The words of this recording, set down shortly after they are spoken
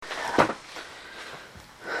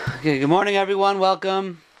Okay, good morning everyone.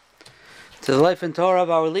 Welcome to the Life and Torah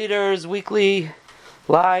of Our Leaders, weekly,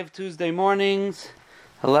 live Tuesday mornings,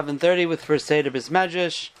 11:30 with First Seder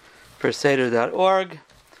Bismedrash, firstseder.org.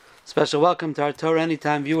 Special welcome to our Torah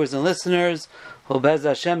Anytime viewers and listeners who will Bez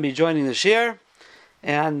Hashem be joining the shir.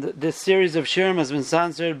 And this series of shirim has been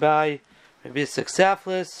sponsored by Rabbi Yitzchak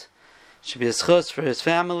Saflis. Should be a schus for his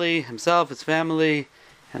family, himself, his family,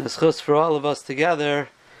 and a schus for all of us together.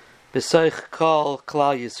 B'soich kol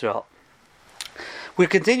klal Yisrael. We're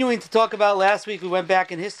continuing to talk about, last week we went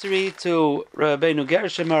back in history to Rabbeinu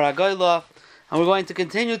Gershom Aragoyla, and we're going to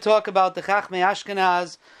continue to talk about the Chachmei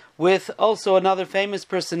Ashkenaz with also another famous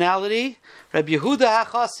personality, Rabbi Yehuda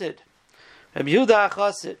HaChassid. Rabbi Yehuda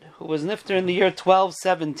HaChassid, who was nifter in the year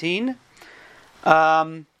 1217,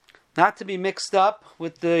 not to be mixed up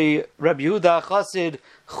with the Rabbi Yehuda HaChassid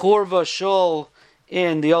Churva Shul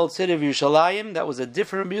in the old city of Yerushalayim. That was a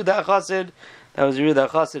different Rabbi Yehuda HaChassid. That was Rabbi Yehuda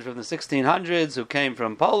HaChassid from the 1600s who came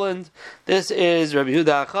from Poland. This is Rabbi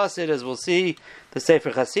Yehuda HaChassid, as we'll see, the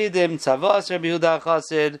Sefer Chasidim, Tzavos Rabbi Yehuda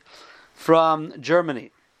HaChassid from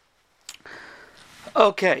Germany.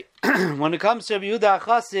 Okay, when it comes to Rabbi Yehuda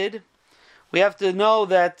HaChassid, we have to know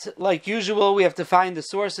that, like usual, we have to find the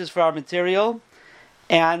sources for our material.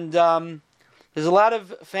 And there's a lot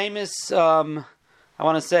of famous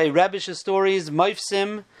Rebbeisha stories,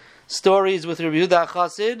 Moifsim stories with Rabbi Yehuda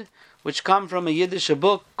HaChassid, which come from a Yiddish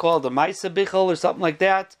book called the Maisa Bichel or something like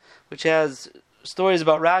that, which has stories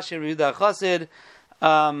about Rashi and Rabbi Yehuda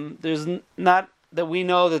HaChassid. There's not that we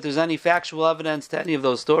know that there's any factual evidence to any of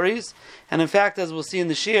those stories. And in fact, as we'll see in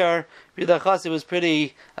the Shir, Rabbi Yehuda HaChassid was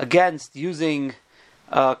pretty against using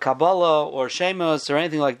Kabbalah or Shemos or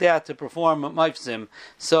anything like that to perform Maifsim.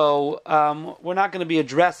 So we're not going to be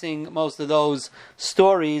addressing most of those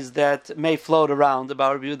stories that may float around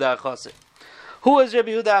about Rabbi Yehuda HaChassid. Who was Rabbi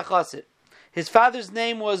Yehuda HaChassid? His father's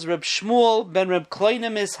name was Reb Shmuel ben Reb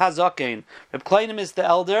Kleinimis Hazaken. Reb Kleinimis the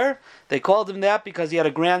elder. They called him that because he had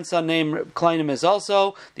a grandson named Reb Kleinimis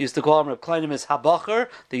also. They used to call him Reb Kleinimis Habacher,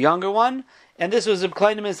 the younger one. And this was Reb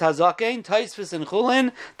Kleinimis Hazaken. Taisvis in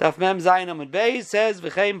Chulin, Daf Mem Zayin Amud Beis says,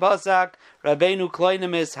 V'chein Pasak, Rabbeinu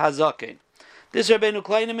Kleinimis Hazaken. This Rabbeinu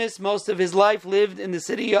Kleinimis, most of his life lived in the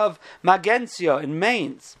city of Magentzia in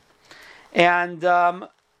Mainz. And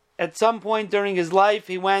at some point during his life,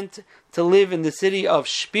 he went to live in the city of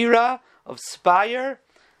Spira, of Speyer.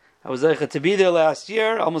 I was able to be there last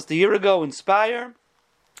year, almost a year ago in Speyer.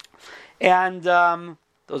 And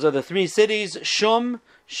those are the three cities, Shum,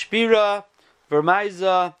 Spira,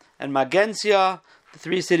 Vermeiza, and Magentzia. The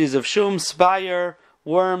three cities of Shum, Speyer,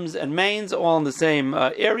 Worms, and Mainz, all in the same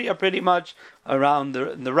area pretty much, around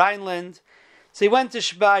the Rhineland. So he went to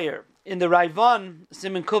Speyer. In the Raivan,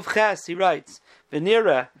 Siman Kuf Ches, he writes,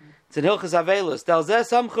 Venira, it's in Hilchas Avelus, Dalzeh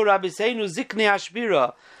Samchu Rabbiseinu Ziknei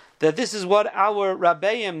Ashbira, that this is what our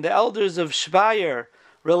Rabbeim, the elders of Speyer,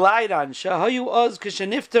 relied on. Shahayu Oz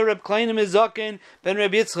Kishanifter Reb Kleinimis Zaken ben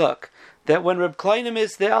Reb Yitzchak, that when Reb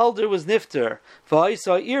Kleinimis the elder was nifter,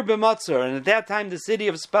 V'haisa Ir b'matzor, and at that time the city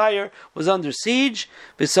of Speyer was under siege.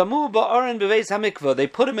 V'samu ba'aron b'veis hamikvah, they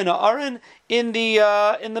put him in an aron in the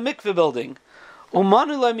mikveh building.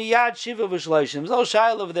 Umanu miyad shiva v'shleishim. There's no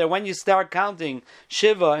shaila over there when you start counting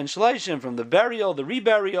shiva and shleishim from the burial, the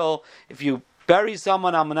reburial. If you bury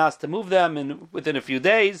someone, I'm asked to move them within a few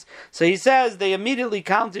days. So he says they immediately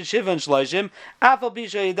counted shiva and shleishim.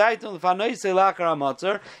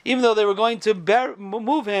 Even though they were going to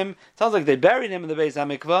move him, sounds like they buried him in the Beis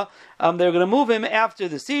Hamikvah. They were going to move him after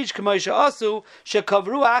the siege.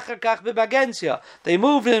 They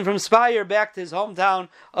moved him from Speyer back to his hometown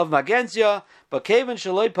of Magentzia. But since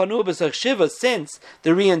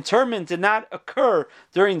the reinterment did not occur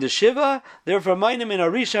during the Shiva, therefore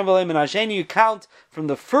you count from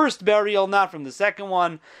the first burial, not from the second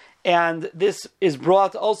one. And this is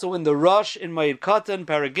brought also in the Rosh, in Ma'id Katan,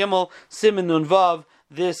 Paragimel, Siman Nun Vav,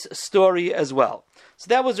 this story as well. So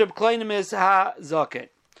that was Reb Kleinimis HaZaken.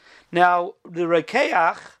 Now, the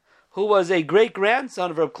Rekeach, who was a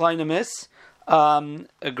great-grandson of Reb Kleinimis,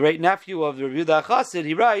 a great nephew of the Rabbi Yehuda HaChassid,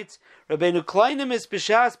 he writes, Rabbeinu Kleinimis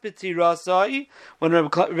b'shas b'tirasai, when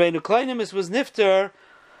Rabbeinu Kleinimis was nifter,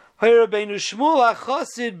 Rabbeinu Shmuel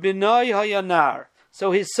HaChassid b'nai hayanar.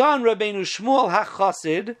 So his son Rabbeinu Shmuel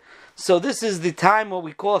HaChassid, so this is the time what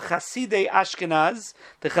we call Chasidei Ashkenaz,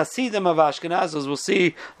 the Chasidim of Ashkenaz, as we'll see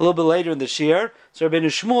a little bit later in the Shir. So Rabbeinu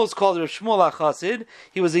Shmuel is called Reb Shmuel HaChassid.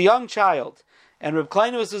 He was a young child. And Reb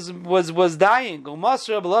Kleinimis was dying.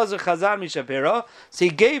 So he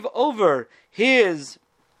gave over his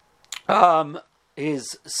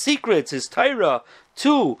secrets, his Torah,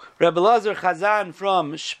 to Rebbe Elazar Chazan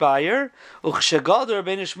from Speyer. Uchshegadol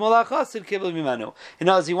Rabbeinu Shmuel HaChassid Kibel Mimanu.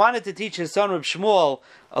 As he wanted to teach his son Reb Shmuel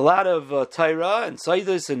a lot of Torah and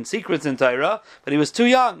Seidos and secrets in Torah, but he was too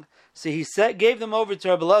young. So he gave them over to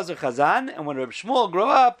Rebbe Elazar Chazan, and when Reb Shmuel grew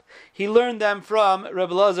up, he learned them from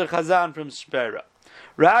Rebbe Elazar Chazan from Speyer.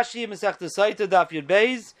 Rashi Masechta Saita Daf Yud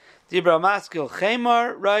Beis Dibra Maskil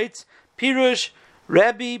Chemar writes Pirush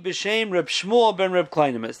Rabbi B'Shem Reb Shmuel ben Reb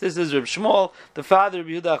Kleinimus. This is Reb Shmuel, the father of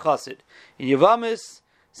Yehuda Chassid. In Yevamis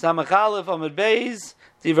Samach Aleph Amud Beis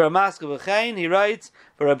Dibra Maskil V'Chein he writes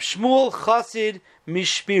Reb Shmuel Chassid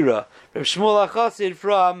Mishpira. Reb Shmuel HaChassid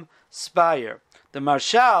from Speyer. The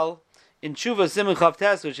Marshal in Tshuva Siman Chav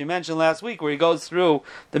Tes, which he mentioned last week, where he goes through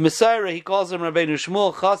the Messiah, he calls him Rabbeinu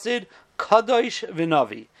Shmuel Chassid Kadosh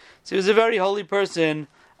V'Navi. So he was a very holy person,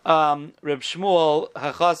 Reb Shmuel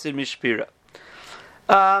HaChassid Mishpira.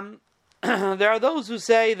 There are those who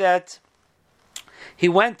say that he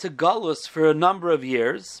went to Galus for a number of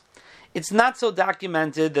years. It's not so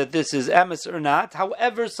documented that this is emes or not.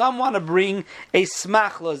 However, some want to bring a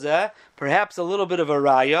smach lazeh, perhaps a little bit of a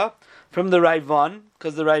raya, from the Raivan,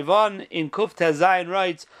 because the Raivan in Kuf Tezayin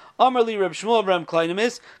writes, Amarli Reb Shmuel ben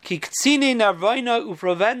Kleinimus, Ki Ktsine Narvaina u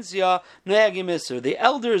Provencia Noegim Isser. The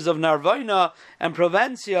elders of Narvaina and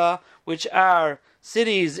Provencia, which are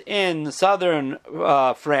cities in southern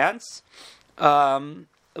France,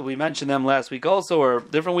 we mentioned them last week also, or a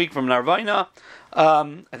different week from Narvaina,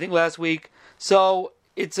 I think last week. So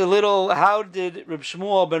it's a little, how did Reb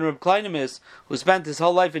Shmuel ben Reb Kleinimus, who spent his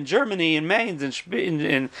whole life in Germany, in Mainz,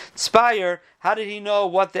 in Speyer, how did he know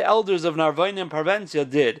what the elders of Narvaina and Provencia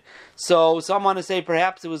did? So some want to say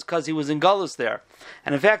perhaps it was because he was in Galus there.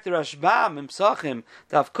 And in fact, the Rashbam in Psachim,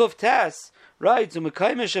 Daf Kuf Tes, writes,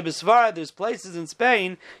 there's places in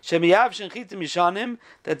Spain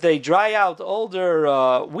that they dry out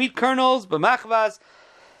older wheat kernels, b'machvas,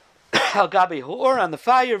 al gabi hor, on the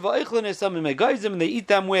fire, and they eat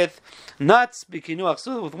them with nuts,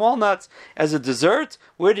 with walnuts, as a dessert.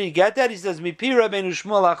 Where did he get that? He says, Mipi Rabbeinu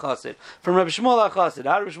Shmuel HaChassid. From Rabbi Shmuel HaChassid.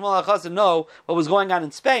 How did Rabbi Shmuel HaChassid know what was going on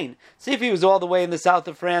in Spain? See if he was all the way in the south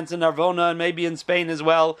of France, in Narbona, and maybe in Spain as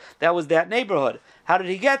well. That was that neighborhood. How did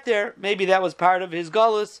he get there? Maybe that was part of his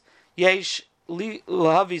galus. Yesh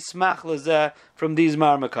lahavi smach lazeh from these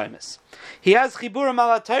marmakaimis. He has chiburim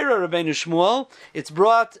ala Torah, Rabbeinu Shmuel. It's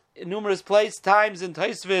brought in numerous times in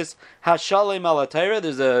Tosfos Hashalem ala Torah.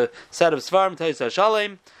 There's a set of svarim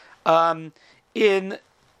Tosfos Hashalem. In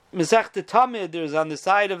Masechta Tamid, there's on the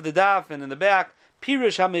side of the daf and in the back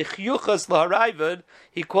Pirush HaMechyuchas LaHarayvad.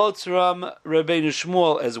 He quotes from Rabbeinu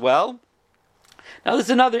Shmuel as well. Now, this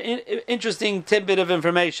is another interesting tidbit of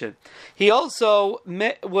information. He also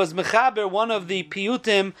was mechaber one of the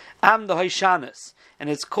piyutim am the Haishanas, and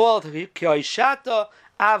it's called Haishata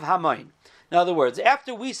Av Hamayin. In other words,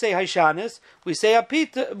 after we say Haishanas, we say a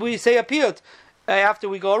piyut. After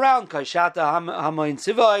we go around, Kaishata Hamayin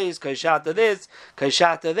Sivais, Kaishata this,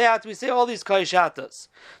 Kaishata that, we say all these Kaishatas.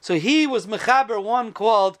 So he was mechaber one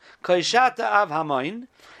called Kaishata Av Hamayin.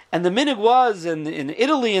 And the minig was, in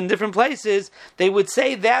Italy and different places, they would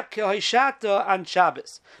say that Kehoshata on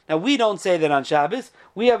Shabbos. Now, we don't say that on Shabbos.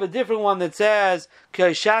 We have a different one that says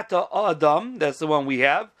Kehoshata Adam. That's the one we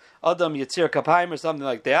have. Adam Yitzir Kapayim or something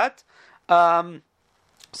like that.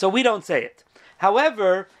 So we don't say it.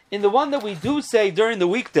 However, in the one that we do say during the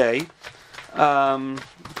weekday, if I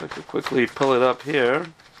could quickly pull it up here,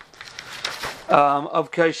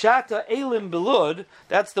 of Kaishata Elim Belud,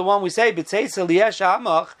 that's the one we say, B'tzeisa Liesh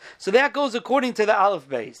Amach, so that goes according to the Aleph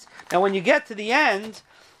base. Now when you get to the end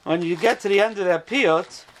of that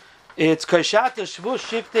piyut, it's Kaishata Shvus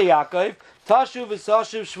Shifte Yaakov, Tashu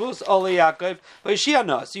V'sashiv Shvus Ole Yaakov,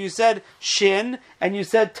 V'shiana. So you said Shin, and you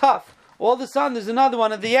said Tuf. All of a sudden there's another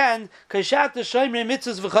one at the end, Kaishata Shoimrei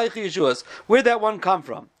Mitzvahs V'chaychi Yeshuas. Where'd that one come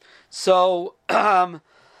from? So,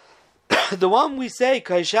 the one we say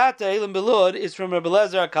Kaishata Elim Belud is from Rebbe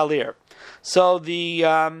Elazar Kalir. So the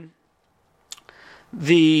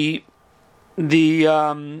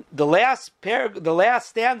last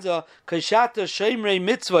stanza Kaishata Shemrei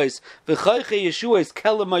Mitzvahs V'chayche Yeshuas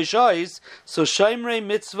Kelamaishais. So Shemrei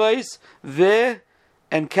Mitzvahs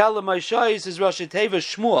and Kelamaishais is Rosh Teva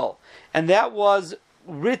Shmuel, and that was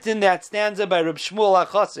written, that stanza, by Reb Shmuel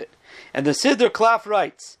HaChassid. And the Siddur Klaf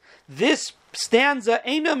writes, this stanza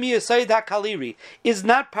Eina Miyasayid HaKaliri is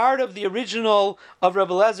not part of the original of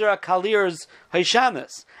Rebbe Elazar HaKalir's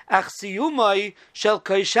Haishanas. Ach siyumai shel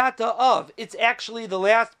Kaishata of. It's actually the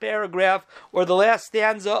last paragraph or the last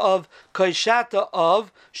stanza of Kaishata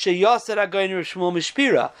of Sheyaser Again Reb Shmuel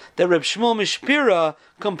Mishpira that Reb Shmuel Mishpira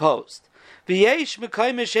composed.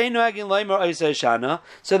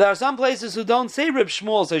 So there are some places who don't say Reb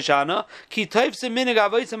Shmuel's Hoshana,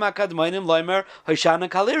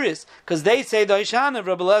 because they say the Hoshana of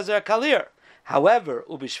Rabbi Eliezer Kalir. However,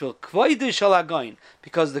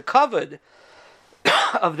 because the covered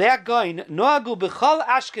of that going, Noagu B'chal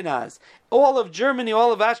Ashkenaz, all of Germany,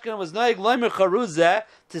 all of Ashkenaz was Noag Loimer Charuzeh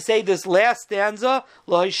to say this last stanza,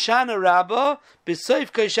 Loishana Rabba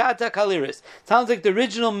B'soif Koshata Kaliris. Sounds like the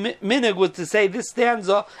original minig was to say this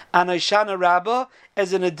stanza on Hoshana Rabba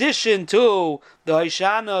as an addition to the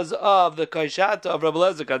Hoshanas of the Koshata of Rabbi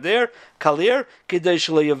Eliezer Kalir, Kidei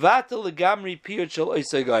Shlo Yavatel Legamri Piyut Shel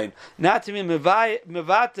Oisagayin. Not to be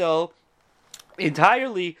mevatel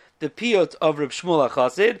entirely the piyut of Reb Shmuel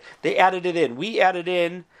HaChassid. They added it in. We added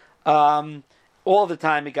in all the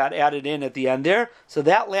time. It got added in at the end there. So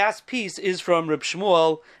that last piece is from Reb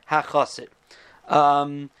Shmuel HaChassid.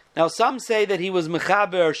 Now some say that he was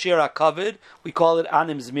Mechaber Shir HaKavod. We call it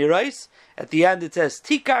Anim Zmirais. At the end it says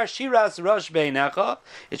Tikar Shiras Rosh Beinecha.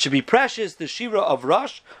 It should be precious, the Shira of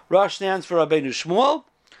Rosh. Rosh stands for Rabbeinu Shmuel.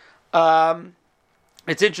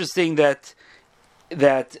 It's interesting that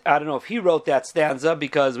I don't know if he wrote that stanza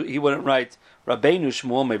because he wouldn't write Rabbeinu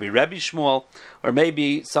Shmuel, maybe Rebbe Shmuel, or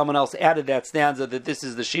maybe someone else added that stanza that this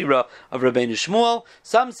is the Shira of Rabbeinu Shmuel.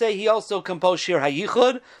 Some say he also composed Shir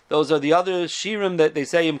HaYichud. Those are the other Shirim that they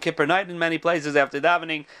say Yom Kippur night in many places after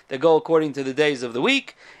davening that go according to the days of the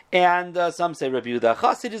week. And some say Rabbi Yehuda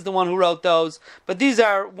Chassid is the one who wrote those. But these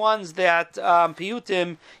are ones that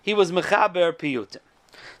Piyutim, he was Mechaber Piyutim.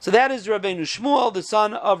 So that is Rabbeinu Shmuel, the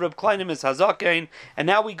son of Reb Kleinimus Hazaken, and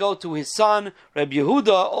now we go to his son, Reb Yehuda,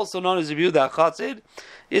 also known as Reb Yehuda Chassid.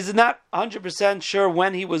 Is not 100% sure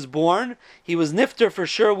when he was born. He was nifter for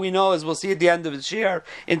sure, we know, as we'll see at the end of his year,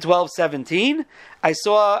 in 1217. I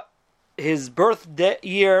saw his birth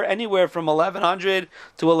year anywhere from 1100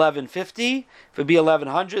 to 1150. If it would be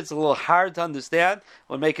 1100, it's a little hard to understand. It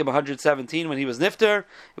would make him 117 when he was nifter.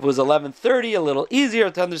 If it was 1130, a little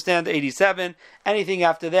easier to understand, 87. Anything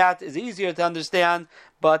after that is easier to understand,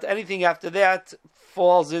 but anything after that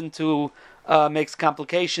falls into, makes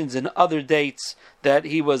complications in other dates that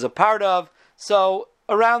he was a part of. So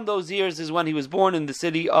around those years is when he was born in the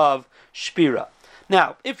city of Shpira.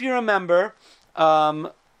 Now, if you remember,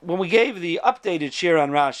 when we gave the updated shir on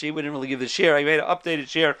Rashi, we didn't really give the shir, I made an updated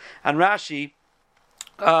shir on Rashi.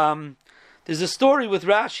 There's a story with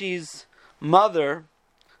Rashi's mother,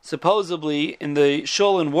 supposedly in the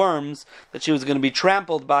Shul in Worms, that she was going to be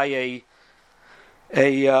trampled by a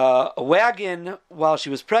wagon while she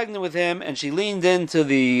was pregnant with him, and she leaned into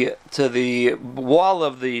the wall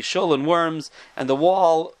of the Shul in Worms, and the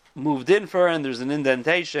wall moved in for her, and there's an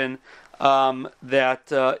indentation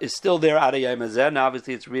that is still there at Yom Hazeh. Now,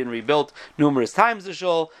 obviously, it's been rebuilt numerous times, the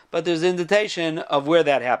shul, but there's an indication of where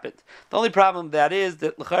that happened. The only problem with that is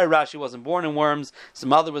that L'chai Rashi wasn't born in Worms. His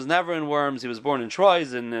mother was never in Worms. He was born in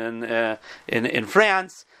Troyes in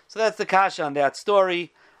France. So that's the kasha on that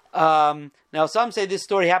story. Now, some say this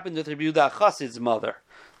story happened with Rabbi Yehuda Chassid's mother.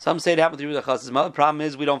 Some say it happened with Rabbi Yehuda Chassid's mother. The problem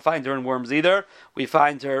is we don't find her in Worms either. We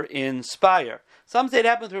find her in Speyer. Some say it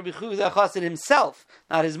happened with Rabbi Yehuda Chassid himself,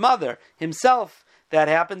 not his mother. Himself, that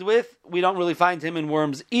happened with. We don't really find him in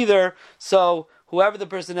Worms either. So, whoever the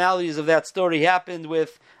personalities of that story happened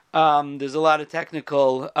with, there's a lot of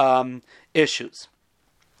technical issues.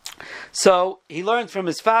 So, he learned from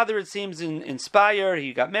his father, it seems, in Speyer.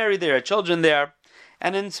 He got married there, had children there.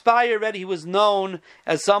 And in Speyer, already he was known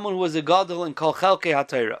as someone who was a gadol in Kol Chelkei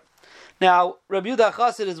HaTorah. Now, Rabbi Yehuda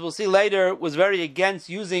Chassid, as we'll see later, was very against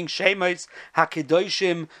using Shemos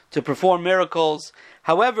HaKedoshim to perform miracles.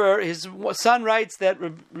 However, his son writes that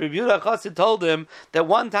Rabbi Yehuda Chassid told him that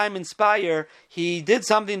one time in Speyer, he did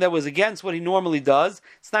something that was against what he normally does.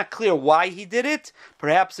 It's not clear why he did it.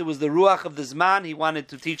 Perhaps it was the Ruach of the Zman he wanted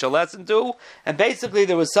to teach a lesson to. And basically,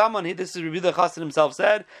 there was someone, this is Rabbi Yehuda Chassid himself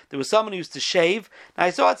said, there was someone who used to shave. Now,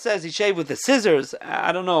 I saw it says he shaved with the scissors.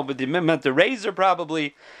 I don't know, but he meant the razor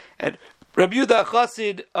probably. And Rabbi Yehuda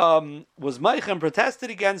Chassid was Meich and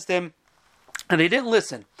protested against him, and he didn't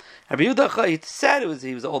listen. Rabbi Yehuda Chassid said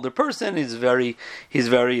he was an older person. He's an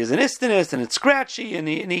istinist, and it's scratchy, and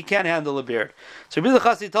he can't handle a beard. So Rabbi Yehuda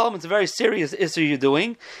Chassid told him it's a very serious issue you're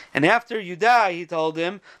doing. And after you die, he told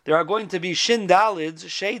him there are going to be shin dalids,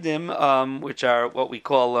 shadim, which are what we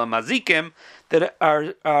call mazikim, that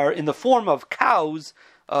are in the form of cows.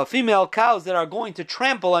 Female cows that are going to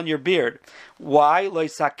trample on your beard. Why? Lo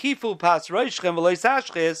sakifu pas roishchem v'lo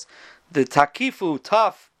sashches. The takifu,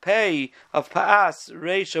 tough, pei of paas,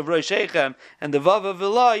 reish of roishechem, and the vav of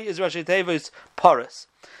viloi is Rashi Tevis paras,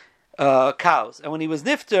 cows. And when he was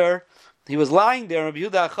nifter, he was lying there, and Rabbi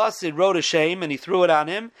Yehuda Chassid wrote a shame, and he threw it on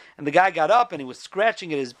him, and the guy got up, and he was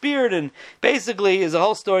scratching at his beard, and basically, is a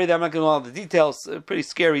whole story that I'm not going to go all the details, pretty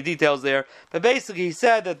scary details there, but basically he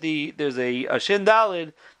said that there's a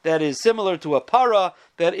shindalid that is similar to a para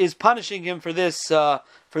that is punishing him for this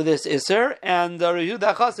Isser, and Rabbi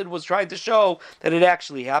Yehuda Chassid was trying to show that it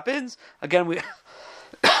actually happens. Again,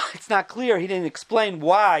 it's not clear, he didn't explain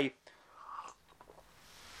why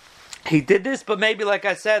he did this, but maybe, like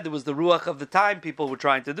I said, there was the ruach of the time, people were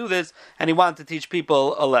trying to do this, and he wanted to teach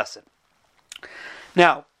people a lesson.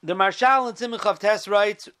 Now, the Marshal in Tzimach of Tes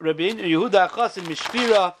writes, Rabbi Yehuda Chassid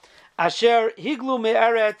Mishpira, Asher Higlu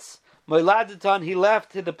Me'eretz, Moiladatan, he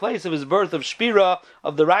left to the place of his birth of Shpira,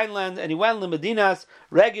 of the Rhineland, and he went to Medinas,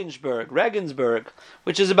 Regensburg,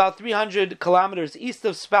 which is about 300 kilometers east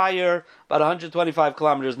of Speyer, about 125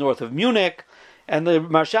 kilometers north of Munich. And the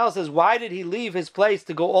Marshal says, why did he leave his place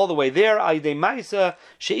to go all the way there?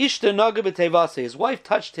 His wife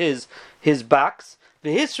touched his box,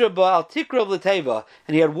 and he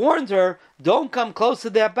had warned her, don't come close to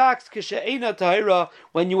that box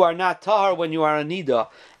when you are not tahar, when you are a nida.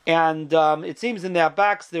 And it seems in that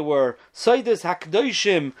box there were Seides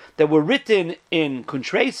Hakdoshim that were written in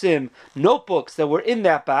Kuntresim, notebooks that were in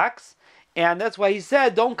that box. And that's why he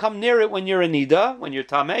said, don't come near it when you're a nida, when you're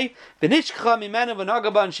tamei.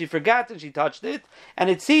 And she forgot and she touched it. And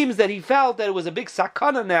it seems that he felt that it was a big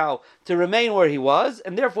sakana now to remain where he was,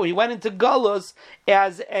 and therefore he went into galus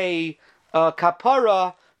as a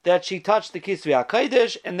kapara that she touched the Kisvei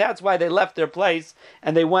HaKodesh, and that's why they left their place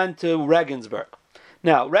and they went to Regensburg.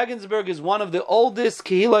 Now, Regensburg is one of the oldest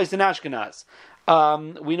kehilos in Ashkenaz.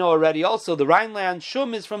 We know already also the Rhineland.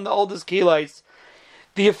 Shum is from the oldest kehilos.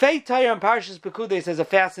 The Yefei Tayar in Parshas Pekudei says a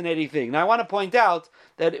fascinating thing. Now I want to point out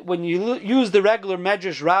that when you use the regular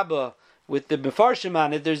Medrash Rabbah with the Mefarshim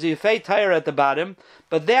on it, there's the Yefei Tayar at the bottom,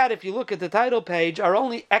 but that, if you look at the title page, are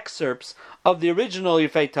only excerpts of the original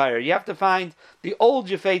Yefei Tayar. You have to find the old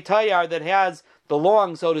Yefei Tayar that has the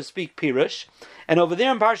long, so to speak, Pirush. And over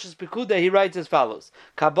there in Parshas Pekudei, he writes as follows: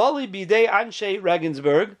 Kabbalah bidei Anshe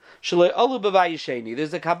Regensburg shalei olu b'vayisheni.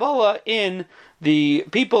 There's a Kabbalah in the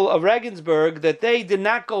people of Regensburg that they did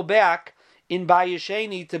not go back in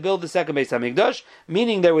Bayesheni to build the second Beis Hamikdash,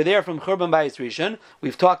 meaning they were there from Churban Bayis Rishon.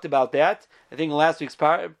 We've talked about that. I think in last week's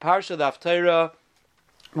Parsha, the Haftarah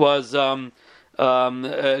was Galus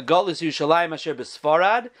Yushalayim Asher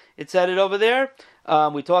B'Sfarad. It said it over there.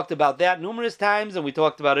 We talked about that numerous times, and we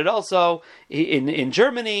talked about it also in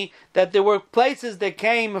Germany, that there were places that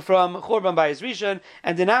came from Churban Bayis Rishon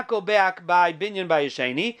and did not go back by Binyan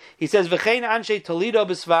Bayesheni. He says, V'chein Anshe Toledo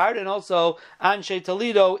B'Sfard, and also Anshe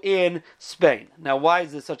Toledo in Spain. Now, why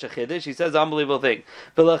is this such a chiddush? He says, unbelievable thing.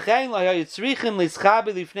 They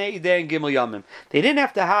didn't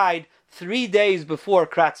have to hide 3 days before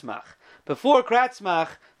Kratzmach. Before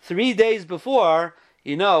Kratzmach, 3 days before,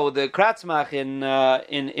 you know, the Kratzmach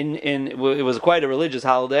it was quite a religious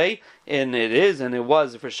holiday, and it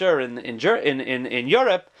was for sure in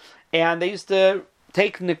Europe, and they used to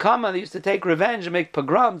take Nikama, they used to take revenge and make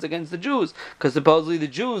pogroms against the Jews, because supposedly the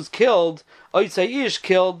Jews killed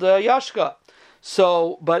Yashka.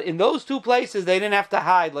 So, but in those two places, they didn't have to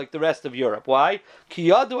hide like the rest of Europe. Why?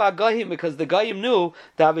 Because the Goyim knew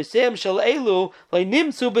that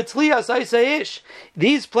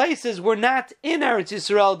these places were not in Eretz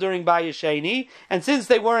Yisrael during Bayesheni, and since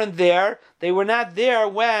they weren't there, they were not there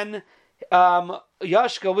when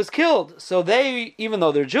Yashka was killed. So they, even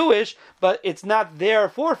though they're Jewish, but it's not their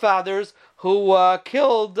forefathers who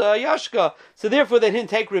killed Yashka. So therefore, they didn't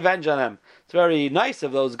take revenge on them. It's very nice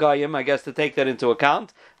of those Goyim, I guess, to take that into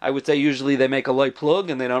account. I would say usually they make a loy plug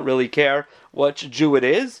and they don't really care which Jew it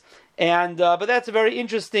is. And but that's a very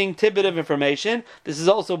interesting tidbit of information. This is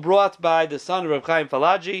also brought by the son of Reb Chaim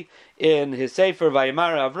Falaji in his Sefer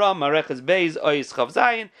Vayimar Avram Mareches Beis Ois Chav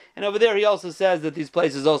Zayin. And over there he also says that these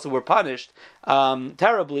places also were punished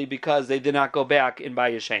terribly because they did not go back in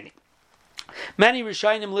Bayesheni. Many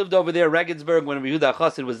Rishonim lived over there, Regensburg, when Rabbi Yehuda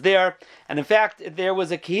Chassid was there. And in fact, there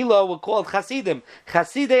was a kehillah called Chasidim,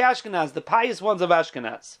 Chasidei Ashkenaz, the pious ones of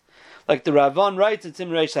Ashkenaz. Like the Ravon writes in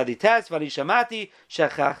Simrei Shadites, Vanishamati,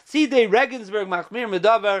 Shechachsidei Regensburg Machmir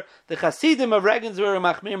Medavar, the Chasidim of Regensburg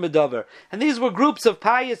Machmir Medavar. And these were groups of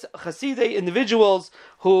pious Chasidei individuals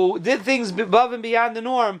who did things above and beyond the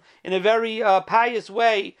norm in a very pious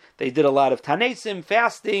way. They did a lot of Tanesim,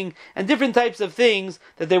 fasting, and different types of things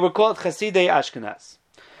that they were called Chasidei Ashkenaz.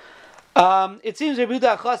 It seems Rabbi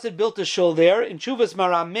Yehuda Chassid built a shul there in Chuvas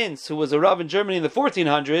Maram Mintz, who was a Rav in Germany in the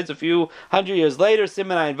 1400s. A few hundred years later,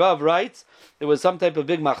 Simon Ein Vav writes there was some type of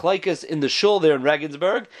big machlaikas in the shul there in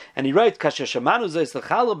Regensburg, and he writes, "Kasher Shamanu Zeis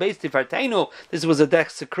L'Chalo Beis Tifarteinu." This was a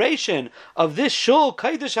desecration of this shul,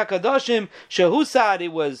 Kaidesh Hakadoshim Shehusad. It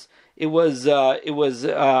was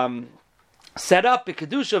set up a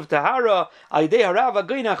kedusha of tahara aydei harav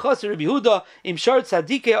agoyna chos Rabbi Yehuda im shar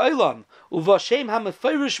tzadikei olam uva shem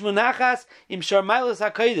hamefirish munachas im shar milas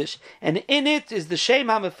hakodesh, and in it is the shem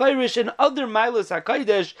hamefirish and other milas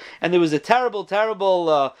hakodesh. And there was a terrible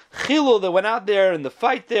chilul that went out there in the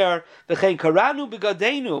fight there. V'chein karanu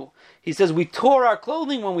begadeinu. He says we tore our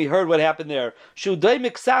clothing when we heard what happened there. Shudai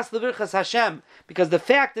miksas levirchas Hashem, because the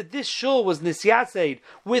fact that this shul was nisyased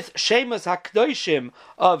with shemas hakdoshim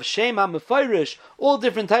of Shem HaMefirish, all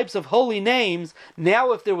different types of holy names.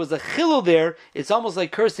 Now, if there was a chilul there, it's almost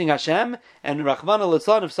like cursing Hashem. And Rachmana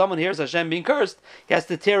Litzlan, if someone hears Hashem being cursed, he has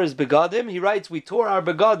to tear his begadim. He writes, we tore our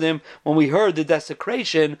begadim when we heard the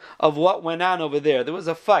desecration of what went on over there. There was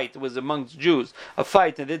a fight. It was amongst Jews, a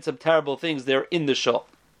fight, and did some terrible things there in the shul.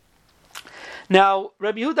 Now,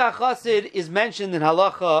 Rabbi Yehuda Chassid is mentioned in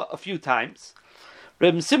Halacha a few times.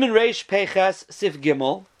 Rabbi Simon Reish Peches Sif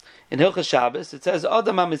Gimel in Hilchas Shabbos, it says,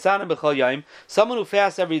 Adam HaMitzana B'chol Yom, someone who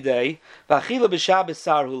fasts every day, V'achila B'Shabbos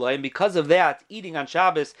Sar Hulay, and because of that, eating on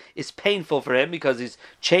Shabbos is painful for him because he's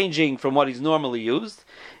changing from what he's normally used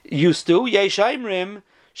to. Yesh Aimrim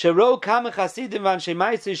Shero Kama Chasidim V'Anshe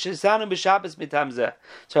Ma'aseh Shesanu B'Shabbos Mitam Zeh.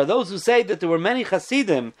 So are those who say that there were many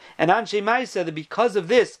Chasidim and Anshe Ma'aseh that because of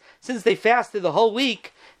this, since they fasted the whole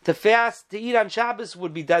week, to eat on Shabbos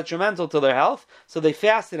would be detrimental to their health, so they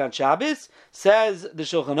fasted on Shabbos. Says the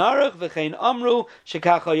Shulchan Aruch, V'chein Amru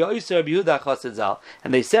Shekacha Yoiser Rabbi Yehuda Chassid Zal,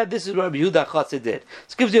 and they said this is what Rabbi Yehuda Chassid did.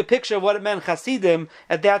 This gives you a picture of what it meant. Chasidim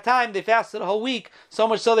at that time they fasted a whole week, so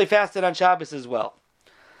much so they fasted on Shabbos as well.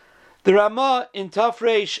 The Ramah in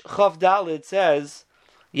Tafresh Chav Dalid says,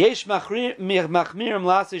 Yesh machmirim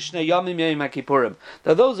lasish shnei yamim yom HaKippurim.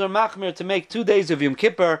 Now those are machmir to make 2 days of Yom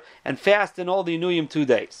Kippur and fast in all the Inuyim 2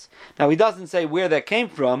 days. Now he doesn't say where that came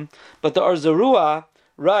from, but the Arzarua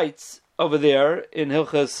writes over there in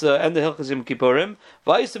Hilchas and the Hilchas Yom Kippurim,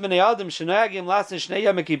 Va'isem b'nei Adam shenayagim lasish shnei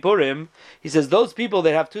Yom Kippurim. He says those people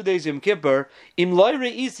that have 2 days Yom Kippur, im loy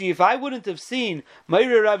reisi, if I wouldn't have seen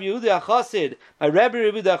Meir Rabbi Yehuda Chassid, my Rabbi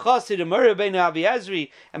Yehuda Chassid, and Meir ben Avi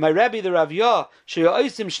Ezri, and my Rabbi the Rav Yah,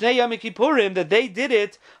 she'oisim shnei Yom Kippurim, that they did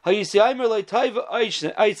it, ha'yisaymer loy tayv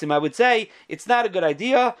oisim. I would say it's not a good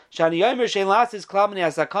idea. Shani yomer shein lasis klamani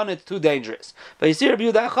asakon, it's too dangerous. But you see, Rabbi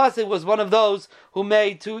Yehuda Chassid was one of those who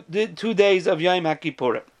made 2 days of Yom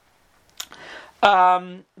HaKippurim.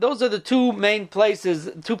 Those are the two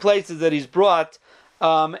places that he's brought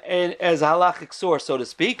as a halachic source, so to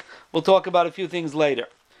speak. We'll talk about a few things later.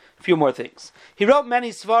 A few more things. He wrote many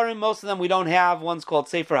svarim, most of them we don't have. One's called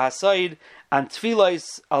Sefer HaSoid, and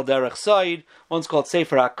Tfilos Al Derech Soid. One's called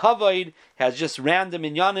Sefer HaKavod, has just random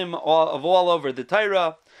inyanim of all over the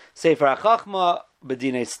Torah. Sefer HaChachma,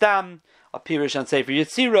 B'dinei Stam, a Pirish on Sefer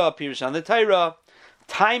Yetzirah, a Pirish on the Torah.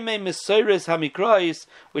 Taime Mesoires Hamikrois,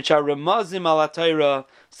 which are Ramazim al Torah,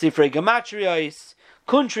 Sifrei Gematriais,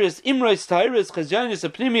 Kuntris Imrois Tairis, Chazyanis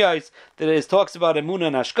Apnimiais, that is talks about Emunah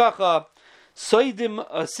and Ashkacha,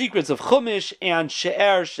 Soidim, secrets of Chumash, and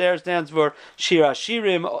She'er. She'er stands for Shir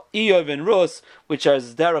Hashirim, Iyov and Rus, which are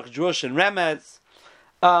Derech Drush and Remez.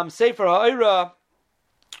 Sefer Ha'ira,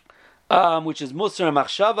 which is Musar and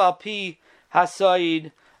Machshava al Pi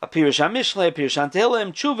Hasaid. A Pirush HaMishlei, a Pirush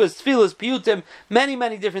HaTehillim, Tshuvas, Tfilas, Piyutim,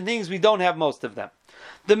 many different things. We don't have most of them.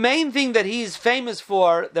 The main thing that he's famous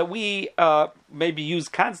for, that we maybe use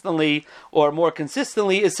constantly or more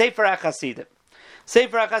consistently, is Sefer HaChasidim.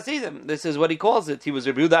 Sefer HaChasidim, this is what he calls it. He was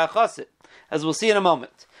Rabbi Yehuda Chassid, as we'll see in a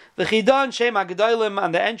moment. The Chidan Shem HaGedolim,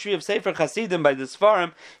 on the entry of Sefer Chasidim by the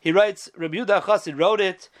Sfarim, he writes, Rabbi Yehuda Chassid wrote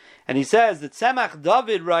it, and he says that Tzemach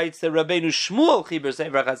David writes that Rabbeinu Shmuel Chiber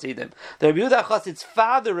Sefer Chasidim. The Rabbi Yehuda Chassid's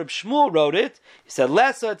father, Reb Shmuel, wrote it. He said,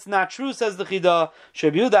 Lesa, it's not true, says the Chidah.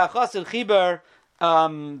 Rabbi Yehuda Chassid Chiber,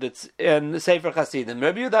 that's in Sefer Chasidim.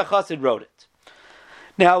 Rabbi Yehuda Chassid wrote it.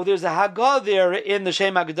 Now, there's a Haggah there in the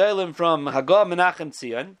Shem HaGedolim from Haggah Menachem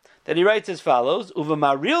Tzion, that he writes as follows, Uva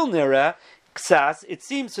Maril Nira, Ksas, it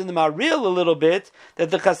seems from the Maril a little bit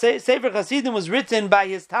that the Sefer Chasidim was written by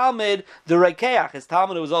his Talmud, the Rekeach. His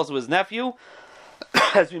Talmud was also his nephew,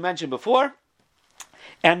 as we mentioned before.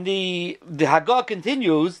 And the Haggah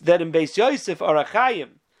continues that in Beis Yosef Arachayim,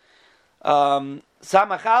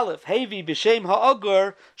 Samach Aleph, Hevi B'Shem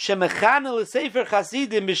Ha'ogur, Shemechana L'Sefer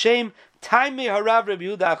Chasidim B'Shem Taimei harav Rabbi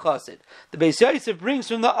Yehuda Chassid. The Beis Yosef brings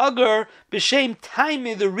from the Agar b'shem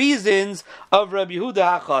Taimei the reasons of Rabbi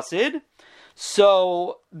Yehuda Chassid.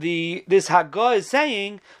 So this Haggah is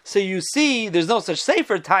saying, so you see, there's no such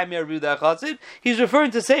Sefer Taimei Rabbi Yehuda Chassid. He's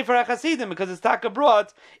referring to Sefer HaChasidim because it's taka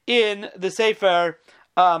brought in the Sefer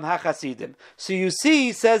HaChasidim. So you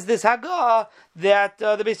see, says this Haggah, that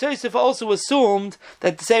the Beis Yosef also assumed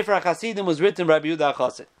that the Sefer HaChasidim was written by Rabbi Yehuda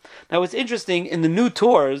Chassid. Now what's interesting, in the new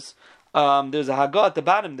Tours, there's a Haggah at the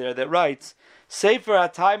bottom there that writes, Sefer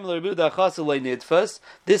HaTaim Rabbi Yehuda Chassid lo nidfas.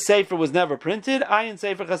 This Sefer was never printed. Ayin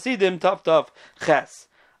Sefer Chasidim Tav Tav Ches.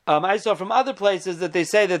 I saw from other places that they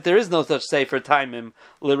say that there is no such Sefer Taimim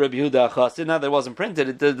Rabbi Yehuda Chassid. Now, that wasn't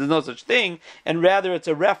printed. There's no such thing, and rather it's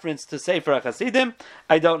a reference to Sefer HaChasidim.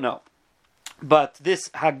 I don't know. But this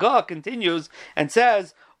Haggah continues and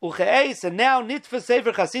says, and now Nitfa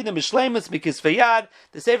Sefer Chasidim B'Shleimus Mikisveyad.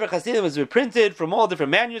 The Sefer Chasidim was reprinted from all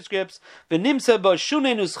different manuscripts. V'nimsa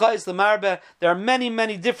b'shunei nuschais l'marbe. There are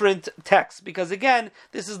many different texts, because again,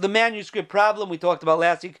 this is the manuscript problem we talked about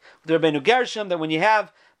last week with Rabbeinu Gershom, that when you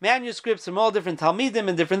have manuscripts from all different Talmidim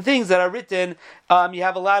and different things that are written, you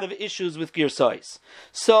have a lot of issues with Girsais.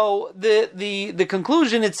 So the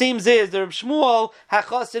conclusion, it seems, is that Reb Shmuel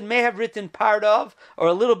HaChassid may have written part of, or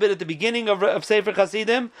a little bit at the beginning of Sefer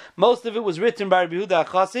Chasidim. Most of it was written by Rabbi Yehuda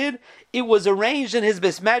HaChassid. It was arranged in his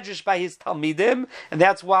Beis Medrash by his Talmidim, and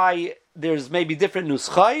that's why there's maybe different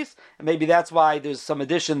nuschais, and maybe that's why there's some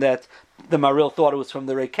addition that the Maril thought it was from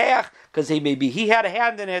the Rekeach, because he had a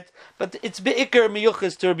hand in it, but it's be'ikr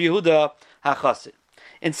miyuchis to Rabbi Yehuda HaChassid.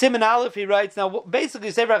 In Siman Aleph he writes, now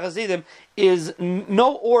basically Sefer HaChasidim is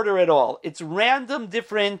no order at all. It's random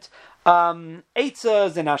different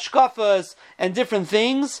eitzas and ashkafas and different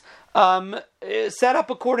things set up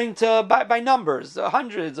according to, by numbers,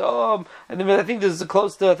 hundreds, and I think this is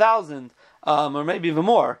close to 1,000, or maybe even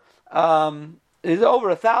more. There's over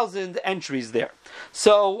 1,000 entries there.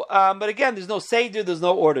 So, but again, there's no seder, there's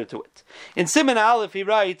no order to it. In Siman Aleph, he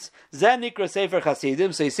writes, Zen Nikra Sefer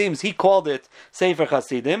Chasidim, so it seems he called it Sefer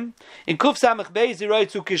Chasidim. In Kuf Samech Beis, he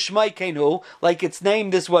writes, Ukishmai Kenu, like it's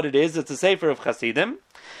named, this what it is, it's a Sefer of Chasidim.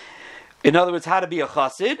 In other words, how to be a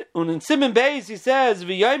chassid. And in Siman Beis he says,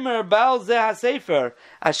 "V'yomer Baal Zeh HaSefer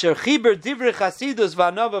Asher Chiber Divrei Chasidus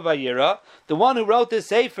VaAnava VaYira." The one who wrote this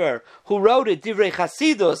sefer, who wrote it Divrei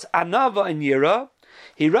Chasidus, Anava and Yira.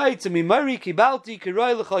 He writes, "Mimari Kibalti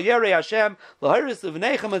Kiroi L'Chol Yerei Hashem L'Haris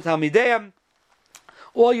L'Vneichem L'Talmideim."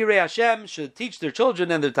 All Yerei Hashem should teach their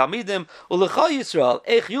children and their Talmidim. U'L'Chol Yisrael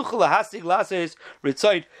Eich Yuchel Lahasig Lases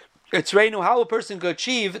Ritzait Etzreinu. How a person could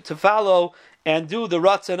achieve to follow and do the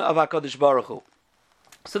Ratzon of HaKadosh Baruch Hu.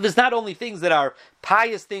 So there's not only things that are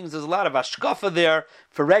pious things, there's a lot of ashkafa there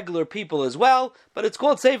for regular people as well, but it's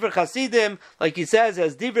called Sefer Chasidim, like he says,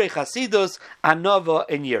 as Divrei Chasidus, Anova,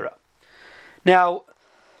 and Yira. Now,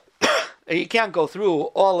 you can't go through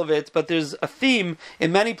all of it, but there's a theme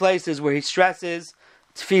in many places where he stresses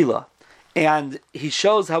tefillah. And he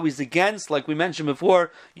shows how he's against, like we mentioned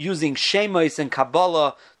before, using Shemos and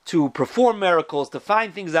Kabbalah to perform miracles, to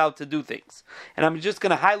find things out, to do things. And I'm just going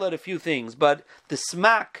to highlight a few things, but the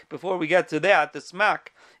smak, before we get to that, the smak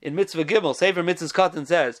in Mitzvah Gimel, Sefer Mitzvahs Katan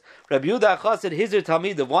says, Rabbi Yehuda Chassid Hizir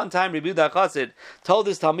Talmidim. One time Rabbi Yehuda Chassid told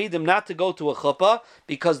his Talmidim not to go to a chuppah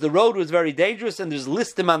because the road was very dangerous and there's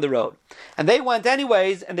listim on the road. And they went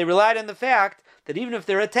anyways, and they relied on the fact that even if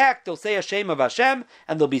they're attacked, they'll say Hashem of Hashem,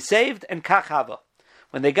 and they'll be saved, and kachava.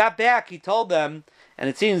 When they got back, he told them, and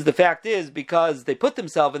it seems the fact is, because they put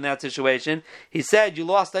themselves in that situation, he said, you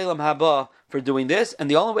lost Eilam Haba for doing this, and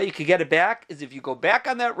the only way you can get it back is if you go back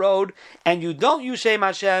on that road, and you don't use Shem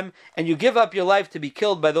Hashem, and you give up your life to be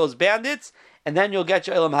killed by those bandits, and then you'll get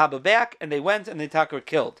your Eilam Haba back. And they went and they were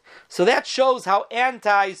killed. So that shows how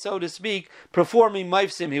anti, so to speak, performing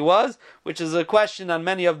Meifsim he was, which is a question on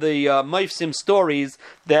many of the Meifsim stories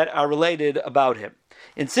that are related about him.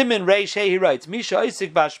 In Siman Reish Hey he writes, Misha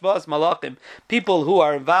Isik Bashbas Malachim, people who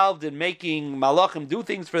are involved in making Malachim do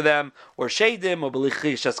things for them, or Shadim, or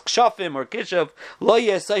Belichishas Kshafim, or Kishav, Lo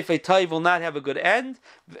Yesayfei Taiv will not have a good end.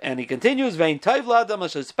 And he continues, Vein Taiv Ladam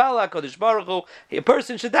Hashaspala Kodesh Baruch Hu, a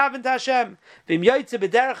person should daven to Hashem. Vim Yaitze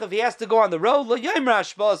B'derech, if he has to go on the road, Lo Yomer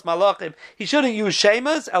Hashbas Malachim, he shouldn't use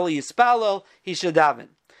Shemas, Eli Yispalel, he should daven.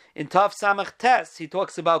 In Tav Samach Tes, he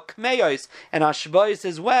talks about Kmeyos and Ashbois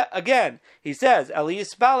as well. Again, he says, Eli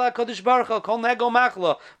Yispala Kodesh Baruch Hu Kol Nego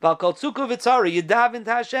Machlo Val Kol Tzuko V'Tzari, you daven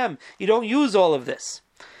to Hashem. You don't use all of this.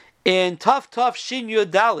 in Tuf Shin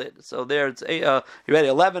Yud Dalid. So there it's you read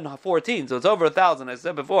 11:14. So it's over 1,000. I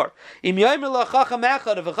said before. Im Yomer LaChacham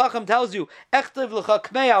Echad. If a Chacham tells you Echtiv L'cha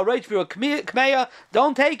Kmeya, I'll write for you a Kmeya.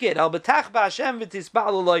 Don't take it. Al B'tach B'Hashem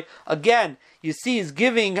V'Tisba'aloloi. Again, you see, he's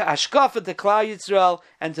giving Ashkafa to Klal Yisrael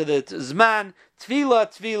and to the Zman.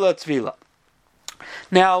 Tefillah.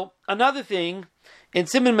 Now another thing. In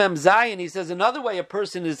Siman Mem Zayin, he says another way a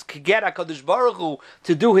person is get HaKadosh Baruch Hu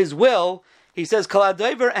to do his will. He says, Kol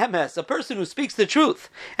hadover emes, a person who speaks the truth,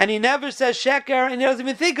 and he never says sheker, and he doesn't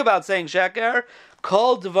even think about saying sheker.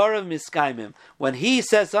 Kol dvarav miskaimim. When he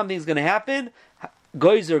says something's going to happen,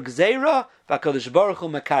 goizer gzeira, v'HaKadosh Baruch Hu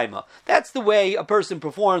mekaima. That's the way a person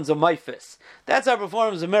performs a maifis. That's how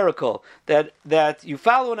performs a miracle. That you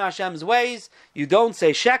follow in Hashem's ways, you don't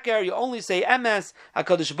say sheker, you only say emes,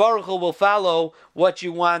 HaKadosh Baruch Hu will follow what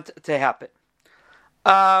you want to happen.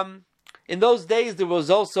 In those days, there was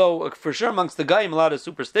also, for sure amongst the Goyim, a lot of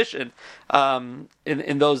superstition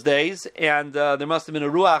in those days, and there must have been a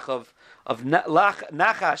ruach of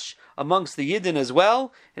nachash amongst the Yidden as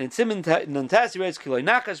well. And in Siman Nantas, he writes, Kiloi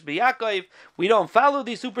nachash b'Yakov, we don't follow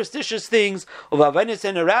these superstitious things.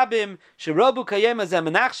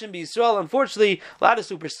 Unfortunately, a lot of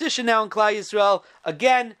superstition now in Klal Yisrael.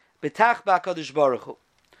 Again, betach b'HaKadosh Baruch Hu.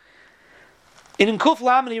 In Kuf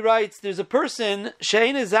Laman he writes, there's a person,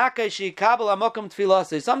 sometimes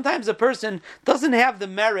a person doesn't have the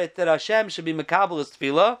merit that Hashem should be Mekabel his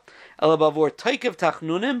Tefillah,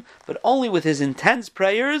 but only with his intense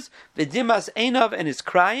prayers, V'dimas Einav, and his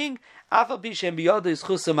crying,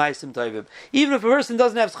 even if a person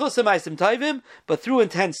doesn't have Schusam Maisim Tovim, but through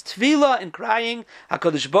intense Tefillah and crying,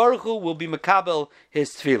 HaKadosh Baruch Hu will be Mekabel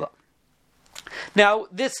his Tefillah. Now,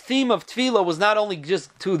 this theme of tefillah was not only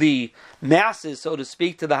just to the masses, so to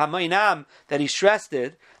speak, to the Hamoinam, that he stressed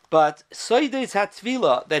it, but Soides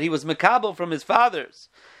HaTefillah, that he was mekabel from his fathers.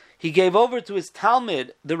 He gave over to his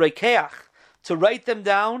Talmud, the Rekeach, to write them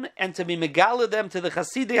down and to be megala them to the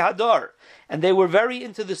Chasidei Hadar. And they were very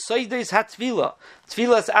into the Soides HaTefillah.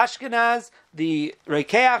 Tefillah's Ashkenaz, the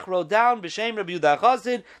Rekeach wrote down B'Shem Rabbi Yehuda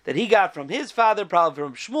Chassid that he got from his father, probably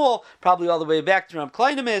from Shmuel, probably all the way back to Ram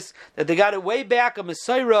Kleinimis, that they got it way back a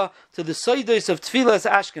Messiah to the Soides of Tefillah's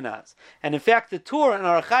Ashkenaz. And in fact, the Tur in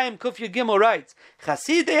Arachayim Kufya Gimel writes,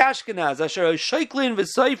 Chasidei Ashkenaz, Asher Shoiklin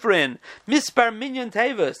V'Soifrin, Mispar Minyan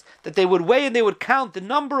Tevis, that they would weigh and they would count the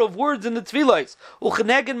number of words in the Tefillahs.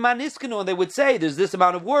 Uchenegen Maniskenu, and they would say, there's this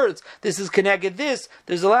amount of words, this is connected this,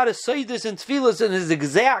 there's a lot of Soides and Tefillahs, and is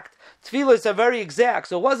exact. Tefillahs are very exact,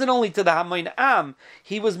 so it wasn't only to the Hamoin Am,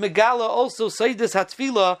 he was Megala also Soides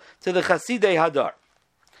HaTefillah to the Chasidei Hadar.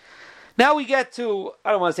 Now we get to,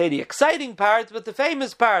 I don't want to say the exciting part, but the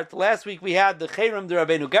famous part. Last week we had the Cherem de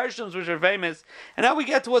Rabbeinu Gershoms, which are famous, and now we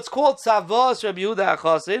get to what's called Tzavos Rabbi Yehuda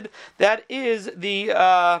HaChassid, that is the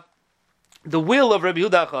will of Rabbi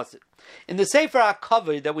Yehuda HaChassid. In the Sefer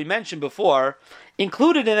HaKavod that we mentioned before,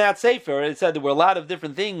 included in that Sefer, it said there were a lot of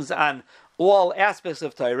different things on all aspects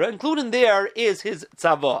of Torah, including there is his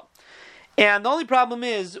tzavah. And the only problem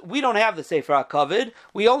is, we don't have the Sefer HaKavod,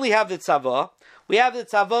 we only have the tzavah. We have the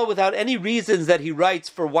tzavah without any reasons that he writes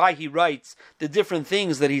for why he writes the different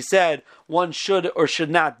things that he said one should or should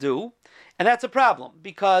not do. And that's a problem,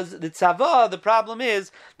 because the tzavah, the problem is,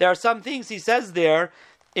 there are some things he says there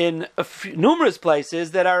in numerous places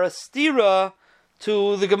that are a stira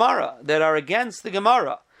to the Gemara, that are against the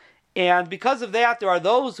Gemara. And because of that, there are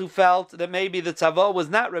those who felt that maybe the tzavah was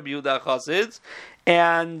not Rabbi Yehuda HaChassid's,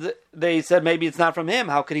 and they said maybe it's not from him.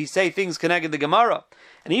 How could he say things connected to the Gemara?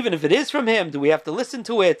 And even if it is from him, do we have to listen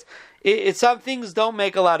to it? Some things don't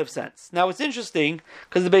make a lot of sense. Now it's interesting,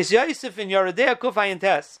 because the Beis Yosef in Yoredei Kuf Ayin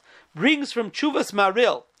Tes brings from Chuvas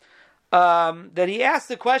Maril that he asked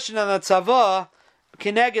the question on the tzavah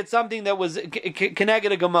connected something that was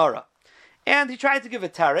connected a Gemara. And he tried to give a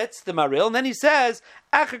taretz, the Maril, and then he says,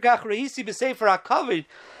 Achakach reisi b'Sefer HaKavod,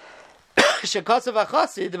 Shekasav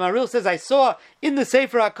HaChassid, the Maril says, I saw in the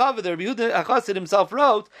Sefer HaKavod, the Rabbi Yehuda HaChassid himself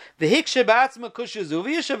wrote, V'hikshe ba'atzma kushazu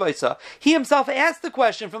v'yeshavaysa. He himself asked the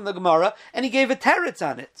question from the Gemara, and he gave a teretz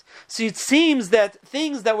on it. So it seems that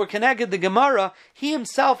things that were connected to the Gemara, he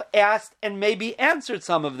himself asked and maybe answered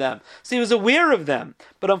some of them. So he was aware of them.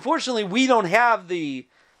 But unfortunately, we don't have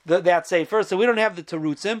that Sefer, so we don't have the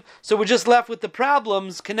Terutzim, so we're just left with the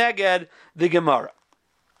problems connected the Gemara.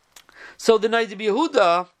 So the Noda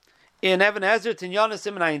B'Yehuda, in Even HaEzer Tinyana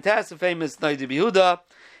Siman Ayin Tes, a famous Noda B'Yehuda,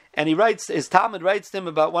 and he writes, his Talmud writes to him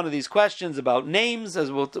about one of these questions about names,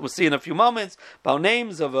 as we'll see in a few moments, about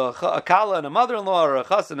names of a Kala and a mother-in-law, or a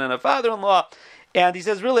Chassan and a father-in-law, and he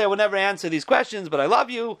says, really, I would never answer these questions, but I love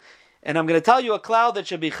you. And I'm going to tell you a cloud that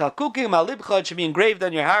should be chakukim alibcha, it should be engraved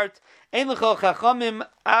on your heart. No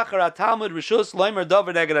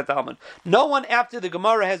one after the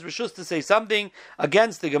Gemara has rishus to say something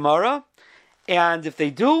against the Gemara, and if they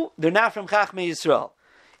do, they're not from Chachmei Yisrael.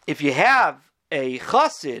 If you have a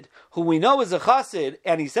chassid who we know is a chassid,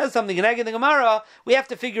 and he says something against the Gemara, we have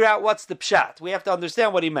to figure out what's the pshat. We have to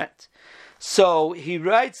understand what he meant. So he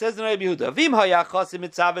writes, says in Rabbi Yehuda, Vim haya chasid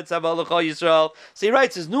mitzavet tzava l'chol Yisrael. So he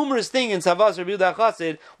writes, there's numerous things in Tzavas Rabbi Yehuda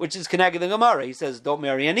chasid, which is connected to the Gemara. He says, don't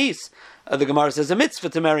marry a niece. The Gemara says a mitzvah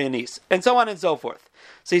to marry a niece, and so on and so forth.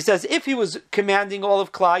 So he says, if he was commanding all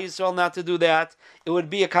of Klal Yisrael not to do that, it would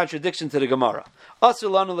be a contradiction to the Gemara.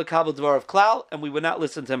 Asur lanu lekabel dvar of Klal, and we would not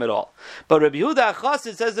listen to him at all. But Rabbi Yehuda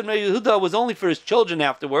Chassid says that Rabbi Yehuda was only for his children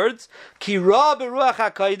afterwards. Ki ra beruach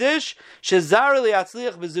hakodesh shezar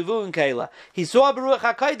liatzliach bezivug keila. He saw beruach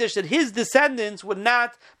hakodesh that his descendants would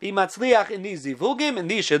not be matzliach in these zivugim, in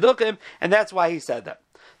these shedukim, and that's why he said that.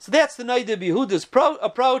 So that's the Noda B'Yehuda's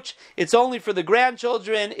approach. It's only for the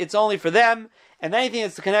grandchildren. It's only for them. And anything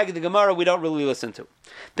that's connected to the Gemara, we don't really listen to.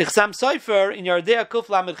 The Chassam Sofer in Yardea Kuf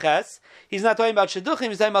Lamed Ches, he's not talking about Shidduchim,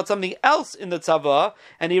 he's talking about something else in the Tzava,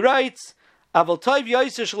 and he writes, Aval Toiv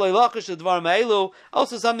Yoyser Shalei Lachish L'Dvar Me'elu,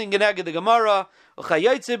 also something connected to the Gemara, over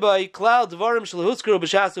there,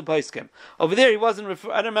 he wasn't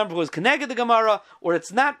I don't remember if it was connected to the Gemara or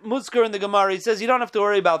it's not Muskar in the Gemara. He says you don't have to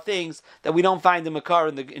worry about things that we don't find the Makar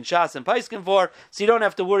in Shas and Paiskin for, so you don't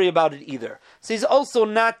have to worry about it either. So he's also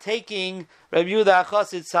not taking Rabbi Yehuda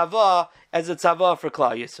Chassid Tzava as a Tzava for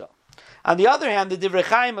Klal Yisrael. On the other hand, the Divrei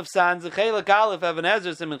Chaim of Sanz, the Chelak Aleph Even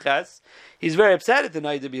Ezer Siman Ches, he's very upset at the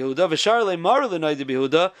Noda B'Yehuda. V'sharlei Mar the Noda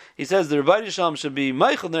B'Yehuda. He says the Rebbeinu Shalom should be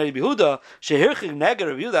Meichel Noda B'Yehuda. Shehirchik Neger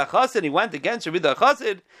Rabbi Yehuda Chassid. He went against Rabbi Yehuda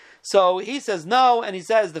Chassid. So he says no, and he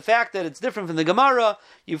says the fact that it's different from the Gemara,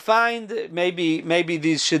 you find maybe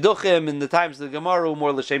these Shidduchim in the times of the Gemara were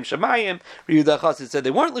more L'Shem Shemayim. Rabbi Yehuda Chassid said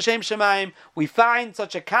they weren't L'Shem Shemayim. We find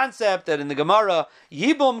such a concept that in the Gemara,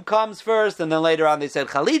 Yibum comes first, and then later on they said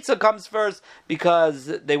Chalitza comes first because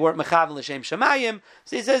they weren't Mechav L'Shem Shemayim.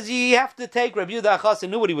 So he says you have to take Rabbi Yehuda Chassid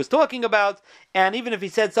knew what he was talking about, and even if he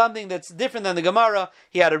said something that's different than the Gemara,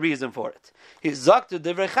 he had a reason for it. His Zaktu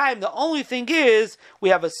Divrei Chaim, the only thing is, we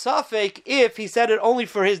have a suffix if he said it only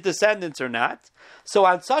for his descendants or not. So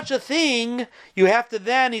on such a thing, you have to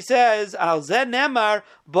then, he says, Al Zen Nemar,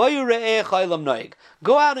 Boyu Re'eh Chaylam Noig.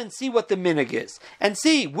 Go out and see what the minig is, and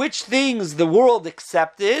see which things the world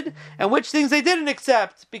accepted, and which things they didn't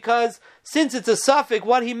accept, because since it's a suffix,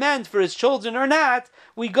 what he meant for his children or not,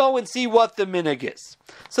 we go and see what the minig is.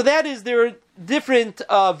 So that is, there are different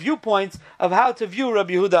viewpoints of how to view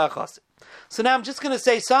Rabbi Yehuda Chassid. So now I'm just going to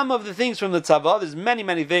say some of the things from the Tzava. There's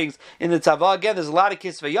many things in the Tzava. Again, there's a lot of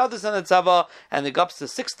Kisvei Yadus in the Tzava, and it goes up to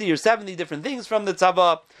 60 or 70 different things from the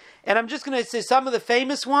Tzava. And I'm just going to say some of the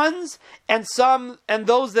famous ones, and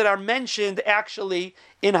those that are mentioned actually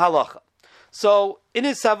in Halacha. So in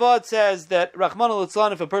his Tzava it says that Rachmana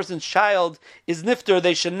litzlan, if a person's child is nifter,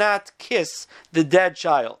 they should not kiss the dead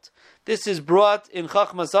child. This is brought in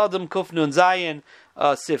Chachmas Adam Kuf Nun Zayin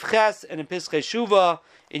Sif Ches, and in Pischei Shuva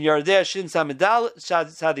in Yardea Shin Sadi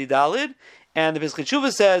Dalid, and the Pischei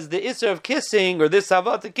Shuva says the Isser of kissing, or this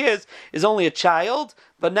Tzava to kiss, is only a child,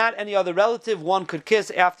 but not any other relative. One could kiss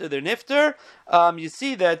after their nifter. You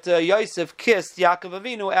see that Yosef kissed Yaakov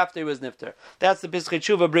Avinu after he was nifter. That's the Pischei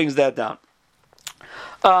Shuva brings that down.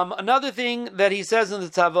 Another thing that he says in the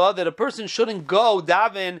Tzava, that a person shouldn't go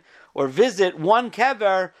daven or visit one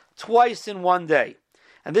kever twice in one day.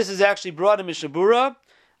 And this is actually brought in Mishabura,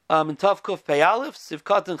 in Tav Kuf Pei Aleph,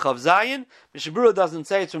 Sivkat and Chav Zayin. Mishabura doesn't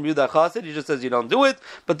say it's from Yehuda Chassid, he just says you don't do it,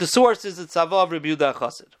 but the source is the Tzava of Rabbi Yehuda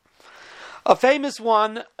Chassid. A famous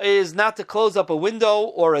one is not to close up a window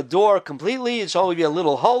or a door completely. It should only be a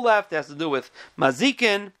little hole left. It has to do with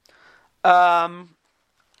mazikin.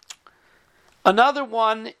 Another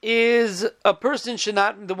one is a person should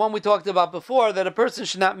not, the one we talked about before, that a person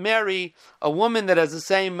should not marry a woman that has the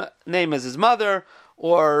same name as his mother,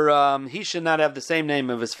 or he should not have the same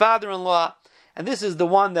name of his father-in-law. And this is the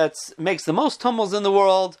one that makes the most tumbles in the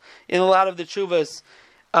world in a lot of the tshuvas.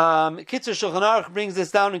 Kitzur Shulchan Aruch brings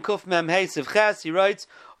this down in Kuf Mem Hey Siv Ches. He writes,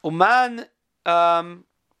 Uman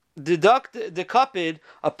deduct the kapid,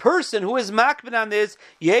 a person who is makbid on this,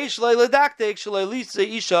 yesh le'ledaktek shle'lisa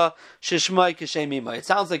isha sheshmai k'shemima. It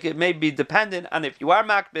sounds like it may be dependent on if you are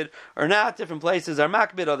makbid or not. Different places are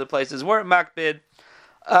makbid, other places weren't makbid.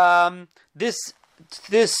 This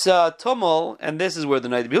tumul, and this is where the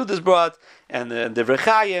Noda B'Yehuda is brought, and the Divrei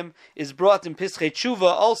Chaim is brought in Pischei Tshuva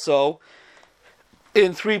also.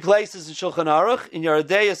 in 3 places in Shulchan Aruch, in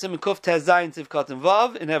Yeridea, Siman Kuf Tez Zayin, Sivkat and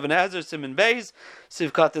Vav, in Even Ezer, Siman Beis,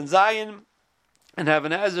 Sivkat and Zayin, and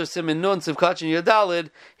Even Ezer, Siman Nun, Sivkat and Yadalid,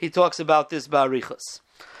 he talks about this Barichas.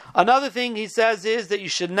 Another thing he says is that you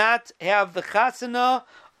should not have the chasana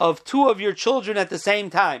of 2 of your children at the same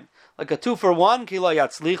time. Like a 2-for-1, Kilo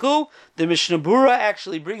Yatzlichu. The Mishnah Berurah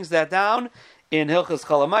actually brings that down in Hilchas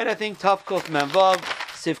Chalamayit, I think, Tav Kuf Memvav,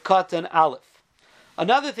 Sivkat and Aleph.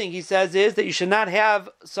 Another thing he says is that you should not have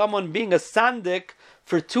someone being a sandik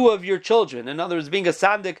for 2 of your children. In other words, being a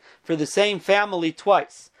sandik for the same family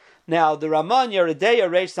twice. Now, the Raman Yeridea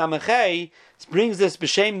Reish Samachei brings this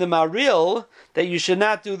b'shem the Maril, that you should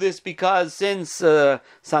not do this because since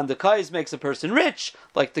Sandakais makes a person rich,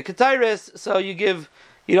 like the Ketairis, so you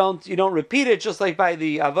don't repeat it, just like by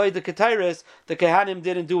the Avodah Ketairis, the Kehanim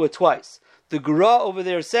didn't do it twice. The Gura over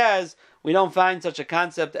there says, we don't find such a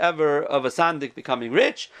concept ever of a sandik becoming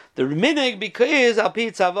rich. The minig because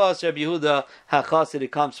Alpi Tzavos Reb Yehuda HaChassid,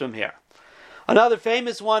 it comes from here. Another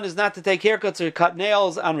famous one is not to take haircuts or cut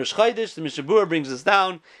nails on Rosh Chodesh. The Mishnah Berurah brings us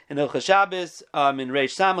down in Hilchos Shabbos, in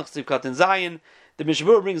Reish Samach, Sivkat and Zayin. The Mishnah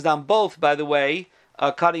Berurah brings down both, by the way,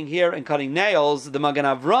 cutting hair and cutting nails. The Magen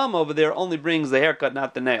Avram over there only brings the haircut,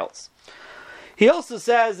 not the nails. He also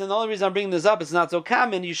says, and the only reason I'm bringing this up, it's not so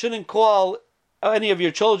common, you shouldn't call any of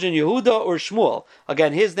your children Yehuda or Shmuel.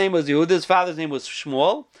 Again, his name was Yehuda, his father's name was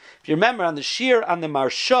Shmuel. If you remember, on the Shir on the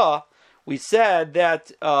Marsha, we said that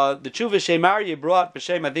the Tshuva Shemarya brought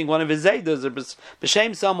B'Shem, I think one of his Zaydas, or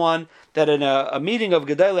B'Shem someone, that in a meeting of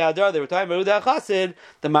Gedolei Hadar, they were talking about Yehuda HaChassid,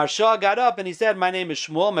 the Marsha got up and he said, my name is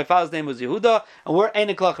Shmuel, my father's name was Yehuda, and we're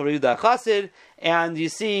Einiklach of Yehuda HaChassid. And you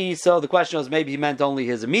see, so the question was, maybe he meant only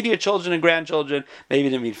his immediate children and grandchildren, maybe he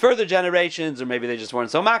didn't mean further generations, or maybe they just weren't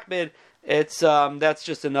so makbid. It's that's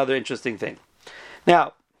just another interesting thing.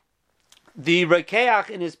 Now, the Rekeach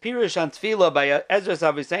in his Pirush on Tefillah by Ezra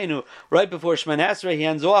Saviseinu, right before Shemon Esrei, he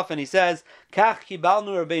ends off and he says, Kach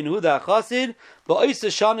kibalnu Rabbeinu Yehuda HaChassid, ba'oisa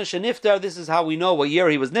shana sheniftar. This is how we know what year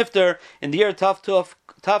he was niftar, in the year Tav Kuf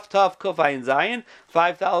Ayin Zayin,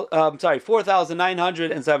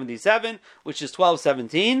 4,977, which is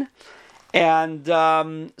 1217, and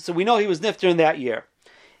so we know he was niftar in that year.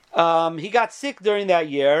 He got sick during that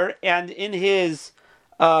year, and in his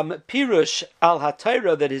Pirush al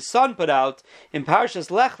HaTorah that his son put out in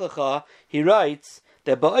Parshas Lech Lecha, he writes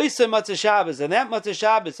that Ba'oisei Matzah Shabbos, and that Matzah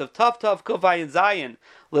Shabbos of Tav Kuf Ayin Zayin,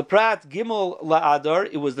 Leprat Gimel LaAdar,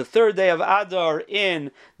 it was the 3rd day of Adar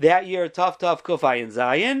in that year, Tav Kuf Ayin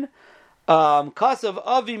Zayin. Kasav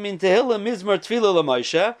Avi Min Tehillah Mizmor Tefillah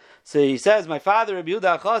LaMoshe. So he says, my father Rabbi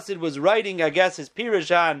Yehuda HaChassid was writing, I guess, his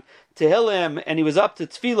Pirush on Tehillim, and he was up to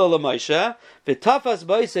Tefillah LaMoshe. V'tafas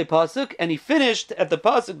b'osei pasuk, and he finished at the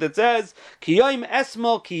pasuk that says, Ki yoim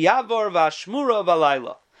esmo ki yavar v'ashmura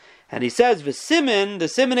v'alayla. And he says, V'simin, the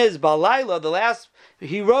simin is Balayla, the last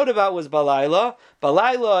he wrote about was Balayla.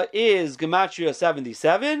 Balayla is Gematria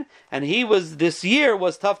 77, and this year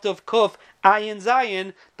was Tav Kuf Ayin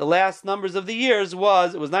Zayin. The last numbers of the years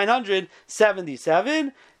was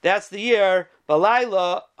 977. That's the year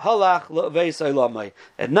Balayla halach leveis olamai.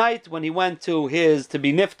 At night, when he went to be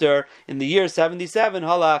nifter in the year 77,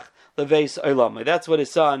 halach leveis olamai. That's what his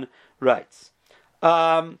son writes.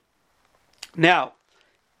 Now,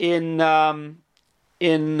 in the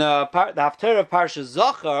Haftarah of Parsha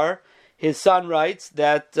Zachar, his son writes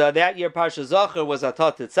that that year Parsha Zachar was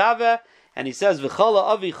Atat Tetzaveh, and he says, "V'chala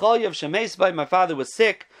avi cholyav shemeisbay." My father was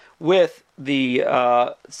sick with the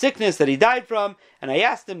sickness that he died from, and I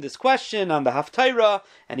asked him this question on the Haftarah,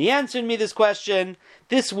 and he answered me this question.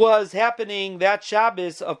 This was happening that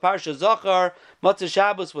Shabbos of Parsha Zachar. Matzah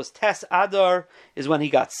Shabbos was Tes Adar, is when he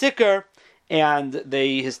got sicker. And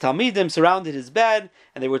his Talmidim surrounded his bed,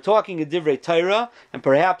 and they were talking a Divrei Torah, and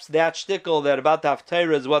perhaps that shtickle that about the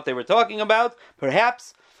Haftarah is what they were talking about,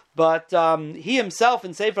 perhaps. But he himself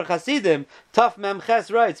in Sefer Chasidim, Taf Mem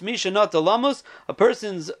Ches writes, Misha not alamus, a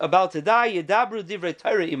person's about to die, Yedabru Divrei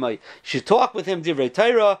Torah imay. You should talk with him Divrei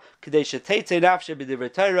Torah, Kedei sheteitze nafshe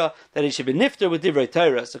b'Divrei Torah, that he should be nifter with Divrei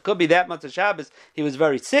Torah. So it could be that Matzah Shabbos, he was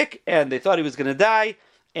very sick, and they thought he was going to die,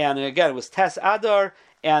 and again, it was Tes Adar,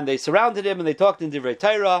 and they surrounded him and they talked in Divrei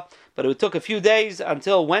Torah, but it took a few days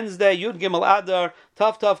until Wednesday, Yud Gimel Adar,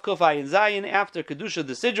 Tav Kuf Ayin Zayin, after Kedusha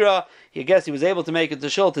the Sidra. He was able to make it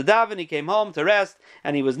to Shul to daven, he came home to rest,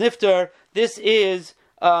 and he was nifter. This is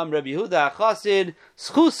Rabbi Yehuda HaChassid,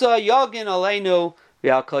 Schusa Yagin Aleinu,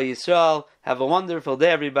 V'al Kol Yisrael. Have a wonderful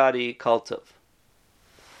day, everybody. Kol Tov.